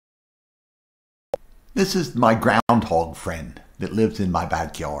This is my groundhog friend that lives in my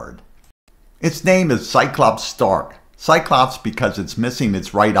backyard. Its name is Cyclops Stark. Cyclops because it's missing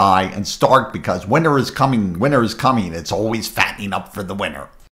its right eye, and Stark because winter is coming, it's always fattening up for the winter.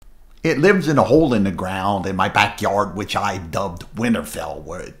 It lives in a hole in the ground in my backyard, which I've dubbed Winterfell,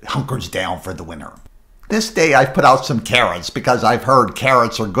 where it hunkers down for the winter. This day I've put out some carrots because I've heard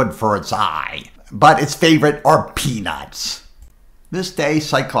carrots are good for its eye, but its favorite are peanuts. This day,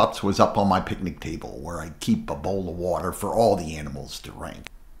 Cyclops was up on my picnic table, where I keep a bowl of water for all the animals to drink.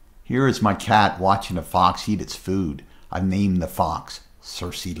 Here is my cat watching a fox eat its food. I've named the fox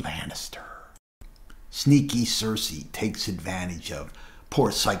Cersei Lannister. Sneaky Cersei takes advantage of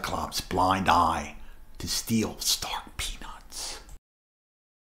poor Cyclops' blind eye to steal Stark peanuts.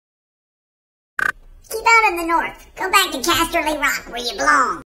 Keep out of the north. Go back to Casterly Rock where you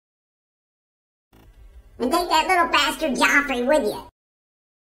belong. And take that little bastard Joffrey with you.